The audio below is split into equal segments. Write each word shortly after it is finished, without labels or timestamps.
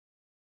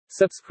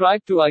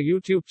Subscribe to our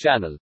YouTube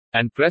channel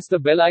and press the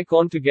bell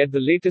icon to get the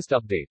latest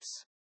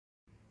updates.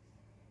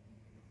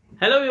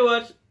 Hello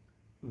viewers,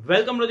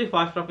 welcome to the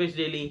Fast Profits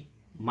Daily.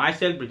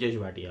 Myself Brijesh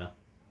Bhatia.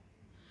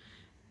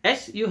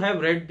 As you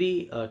have read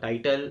the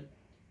title,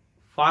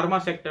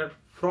 Pharma sector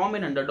from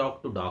an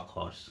underdog to dark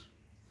horse.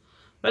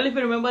 Well, if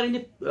you remember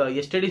in the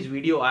yesterday's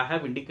video, I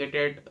have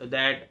indicated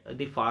that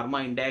the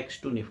Pharma index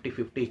to Nifty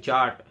 50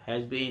 chart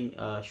has been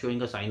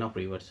showing a sign of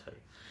reversal.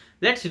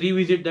 Let's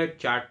revisit that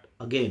chart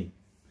again.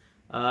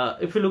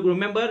 If you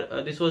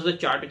remember, this was the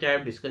chart which I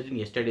have discussed in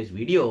yesterday's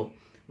video,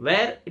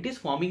 where it is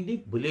forming the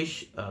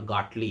bullish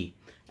Gartley.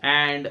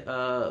 And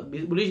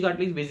bullish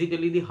Gartley is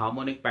basically the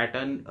harmonic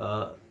pattern.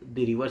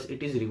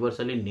 It is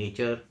reversal in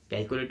nature,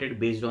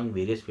 calculated based on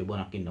various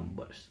Fibonacci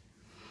numbers.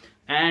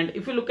 And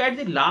if you look at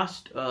the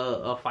last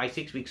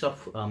 5-6 weeks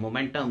of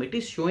momentum, it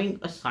is showing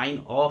a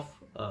sign of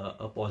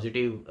a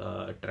positive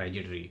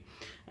trajectory.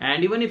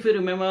 And even if you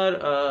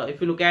remember, if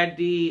you look at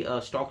the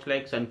stocks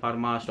like Sun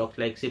Pharma, stocks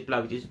like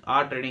Cipla, which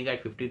are trading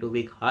at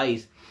 52-week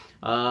highs,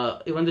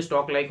 even the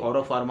stock like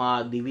Oro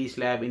Pharma, Divi's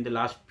Lab in the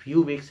last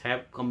few weeks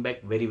have come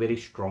back very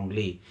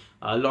strongly.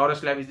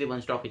 Laurus Lab is the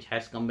one stock which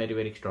has come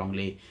very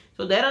strongly.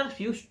 So there are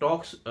few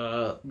stocks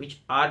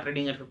which are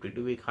trading at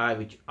 52-week high,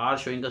 which are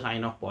showing a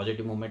sign of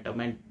positive momentum,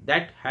 and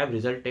that have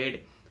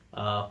resulted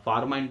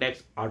Pharma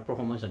index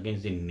outperformance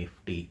against the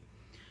Nifty.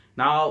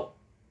 Now,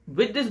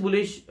 with this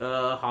bullish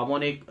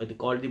harmonic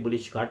called the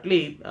bullish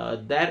Gartley,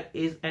 there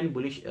is an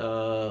bullish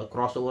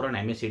crossover on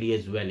MACD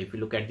as well. If you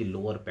look at the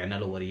lower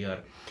panel over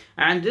here,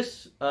 and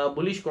this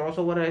bullish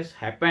crossover has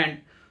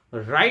happened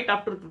right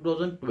after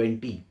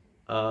 2020.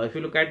 If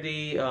you look at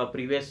the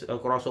previous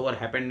crossover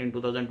happened in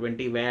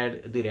 2020,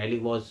 where the rally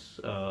was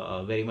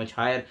very much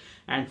higher,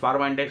 and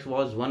Pharma index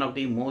was one of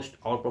the most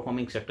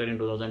outperforming sector in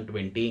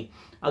 2020.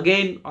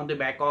 Again, on the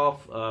back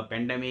of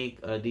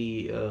pandemic,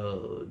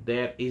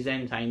 there is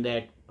a sign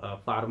that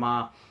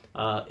Pharma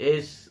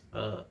is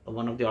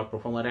one of the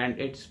outperformer, and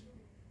it's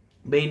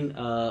been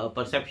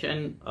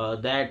perception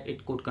that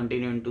it could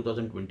continue in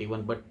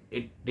 2021, but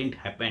it didn't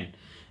happen.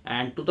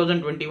 And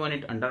 2021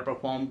 it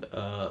underperformed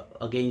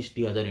against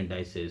the other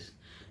indices.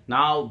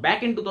 Now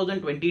back in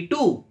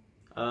 2022,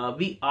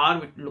 we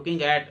are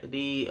looking at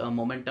the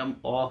momentum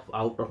of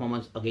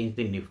outperformance against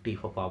the Nifty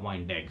for Pharma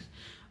index.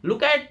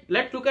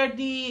 Let's look at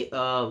the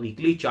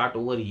weekly chart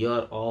over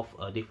here of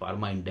the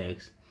Pharma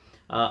index.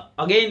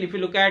 Again, if you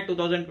look at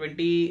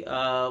 2020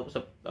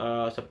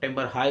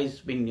 September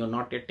highs been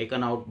not yet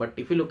taken out, but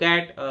if you look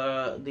at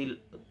the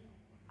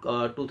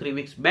 2-3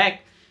 weeks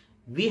back,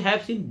 we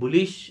have seen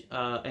bullish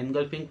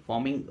engulfing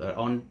forming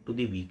on to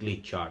the weekly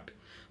chart.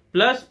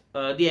 Plus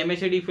the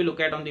MACD, if you look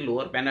at on the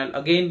lower panel,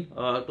 again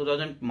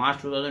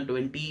March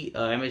 2020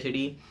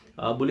 MACD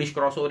bullish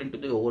crossover into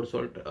the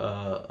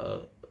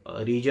oversold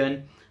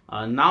region.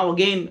 Now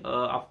again,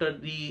 after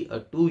the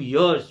 2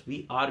 years,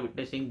 we are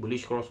witnessing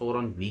bullish crossover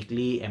on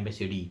weekly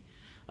MACD.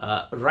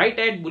 Right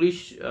at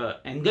bullish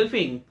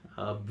engulfing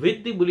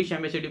with the bullish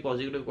MACD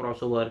positive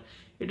crossover,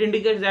 it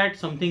indicates that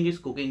something is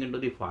cooking into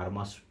the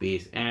pharma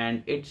space,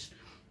 and it's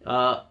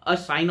a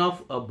sign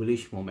of a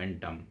bullish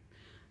momentum.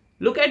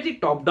 Look at the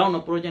top-down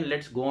approach, and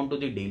let's go on to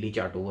the daily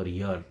chart over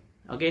here.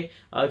 Okay,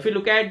 if you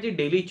look at the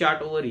daily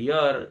chart over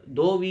here,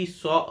 though we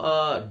saw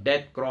a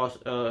death cross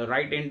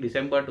right in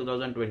December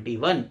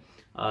 2021,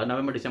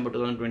 November-December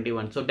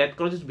 2021. So death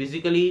cross is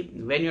basically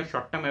when your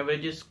short-term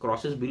averages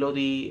crosses below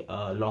the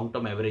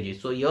long-term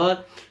averages. So here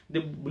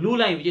the blue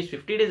line, which is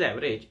 50 days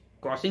average,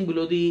 crossing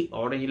below the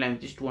orange line,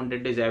 which is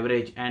 200 days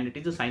average, and it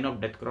is a sign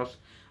of death cross,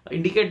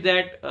 indicate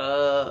that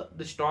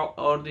the stock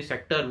or the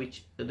sector,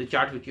 which the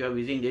chart which you are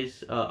using,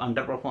 is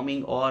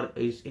underperforming or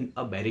is in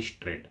a bearish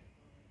trend.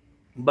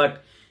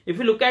 But if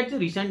you look at the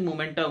recent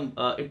momentum,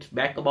 it's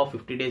back above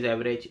 50 days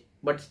average,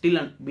 but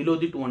still below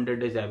the 200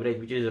 days average,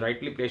 which is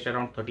rightly placed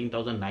around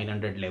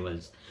 13,900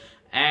 levels.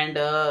 And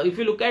if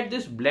you look at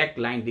this black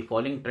line, the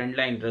falling trend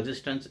line,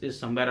 resistance is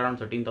somewhere around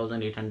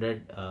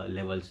 13,800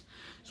 levels.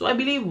 So I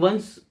believe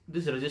once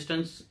this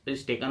resistance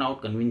is taken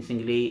out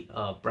convincingly,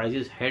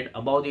 prices head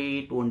above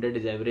the 200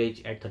 days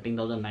average at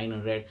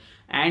 13,900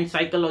 and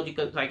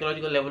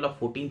psychological level of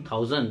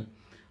 14,000.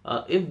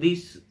 If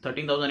this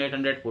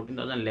 13,800,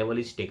 14,000 level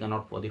is taken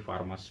out for the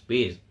pharma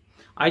space,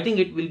 I think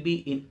it will be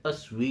in a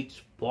sweet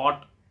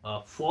spot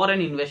for an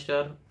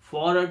investor,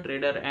 for a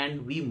trader,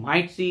 and we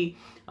might see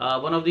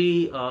one of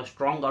the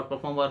strong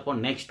outperformer for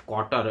next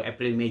quarter,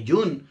 April, May,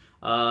 June.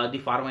 The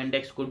pharma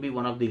index could be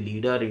one of the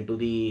leader into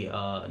the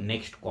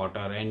next quarter,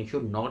 and you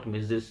should not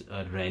miss this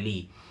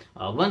rally.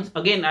 Once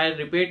again, I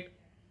repeat,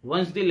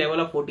 once the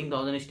level of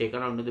 14,000 is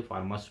taken out into the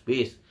pharma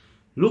space,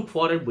 look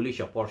for a bullish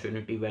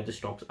opportunity where the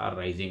stocks are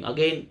rising.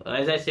 Again,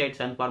 as I said,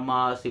 Sun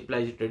Pharma,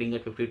 Cipla is trading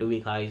at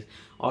 52-week highs.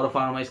 Oro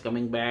Pharma is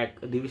coming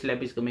back. Divi's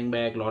Lab is coming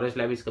back. Laurus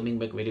Lab is coming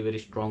back very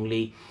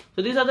strongly.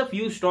 So these are the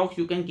few stocks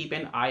you can keep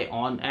an eye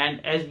on.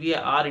 And as we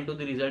are into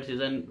the result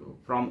season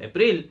from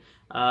April,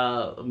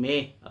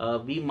 May,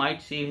 we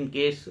might see, in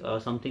case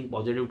something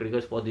positive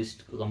triggers for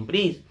these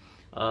companies,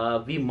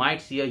 we might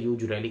see a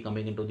huge rally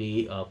coming into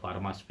the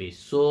pharma space.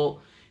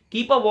 So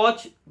Keep a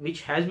watch,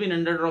 which has been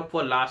underdog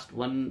for last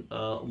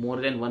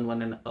more than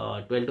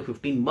 12 to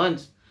 15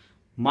 months,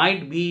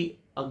 might be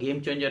a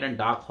game changer and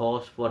dark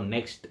horse for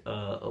next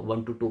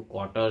 1 to 2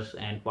 quarters.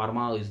 And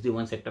pharma is the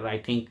one sector I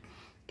think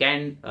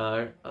can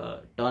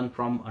turn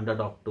from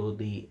underdog to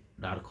the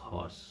dark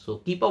horse. So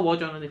keep a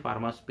watch on the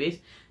pharma space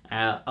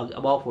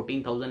above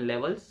 14,000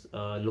 levels.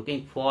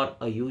 Looking for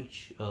a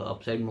huge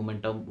upside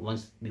momentum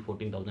once the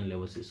 14,000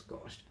 levels is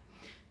crossed.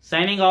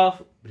 Signing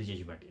off,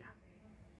 Brijesh Bhatia.